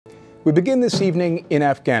We begin this evening in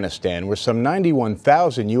Afghanistan, where some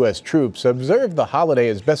 91,000 U.S. troops observed the holiday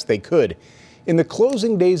as best they could in the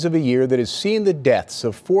closing days of a year that has seen the deaths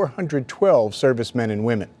of 412 servicemen and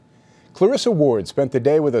women. Clarissa Ward spent the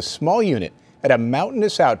day with a small unit at a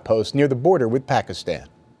mountainous outpost near the border with Pakistan.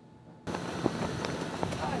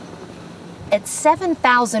 At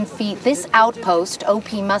 7,000 feet, this outpost,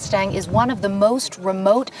 OP Mustang, is one of the most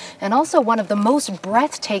remote and also one of the most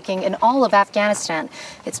breathtaking in all of Afghanistan.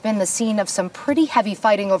 It's been the scene of some pretty heavy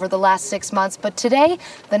fighting over the last 6 months, but today,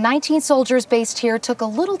 the 19 soldiers based here took a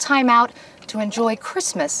little time out to enjoy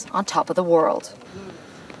Christmas on top of the world.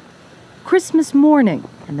 Christmas morning,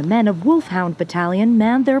 and the men of Wolfhound Battalion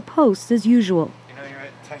manned their posts as usual.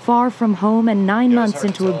 Far from home and 9 months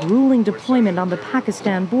into a grueling deployment on the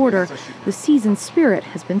Pakistan border, the seasoned spirit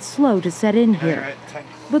has been slow to set in here.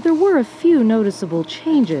 But there were a few noticeable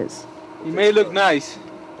changes. He may look nice,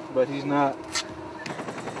 but he's not.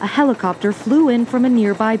 A helicopter flew in from a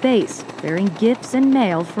nearby base, bearing gifts and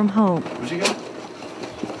mail from home. What you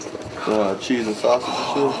got? Cheese and sausage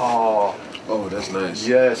and shit. Oh, that's nice.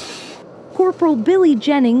 Yes. Corporal Billy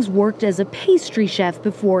Jennings worked as a pastry chef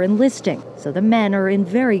before enlisting, so the men are in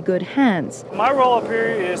very good hands. My role up here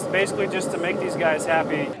is basically just to make these guys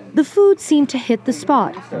happy. The food seemed to hit the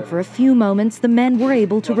spot, and for a few moments the men were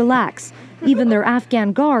able to relax. Even their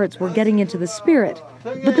Afghan guards were getting into the spirit.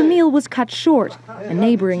 But the meal was cut short. A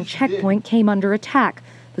neighboring checkpoint came under attack.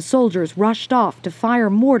 The soldiers rushed off to fire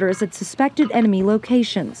mortars at suspected enemy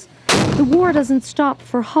locations. The war doesn't stop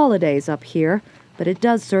for holidays up here, but it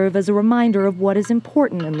does serve as a reminder of what is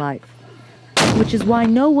important in life. Which is why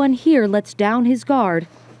no one here lets down his guard,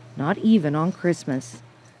 not even on Christmas.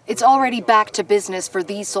 It's already back to business for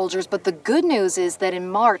these soldiers, but the good news is that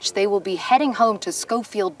in March they will be heading home to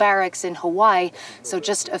Schofield Barracks in Hawaii, so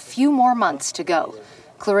just a few more months to go.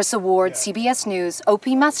 Clarissa Ward, CBS News, OP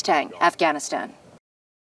Mustang, Afghanistan.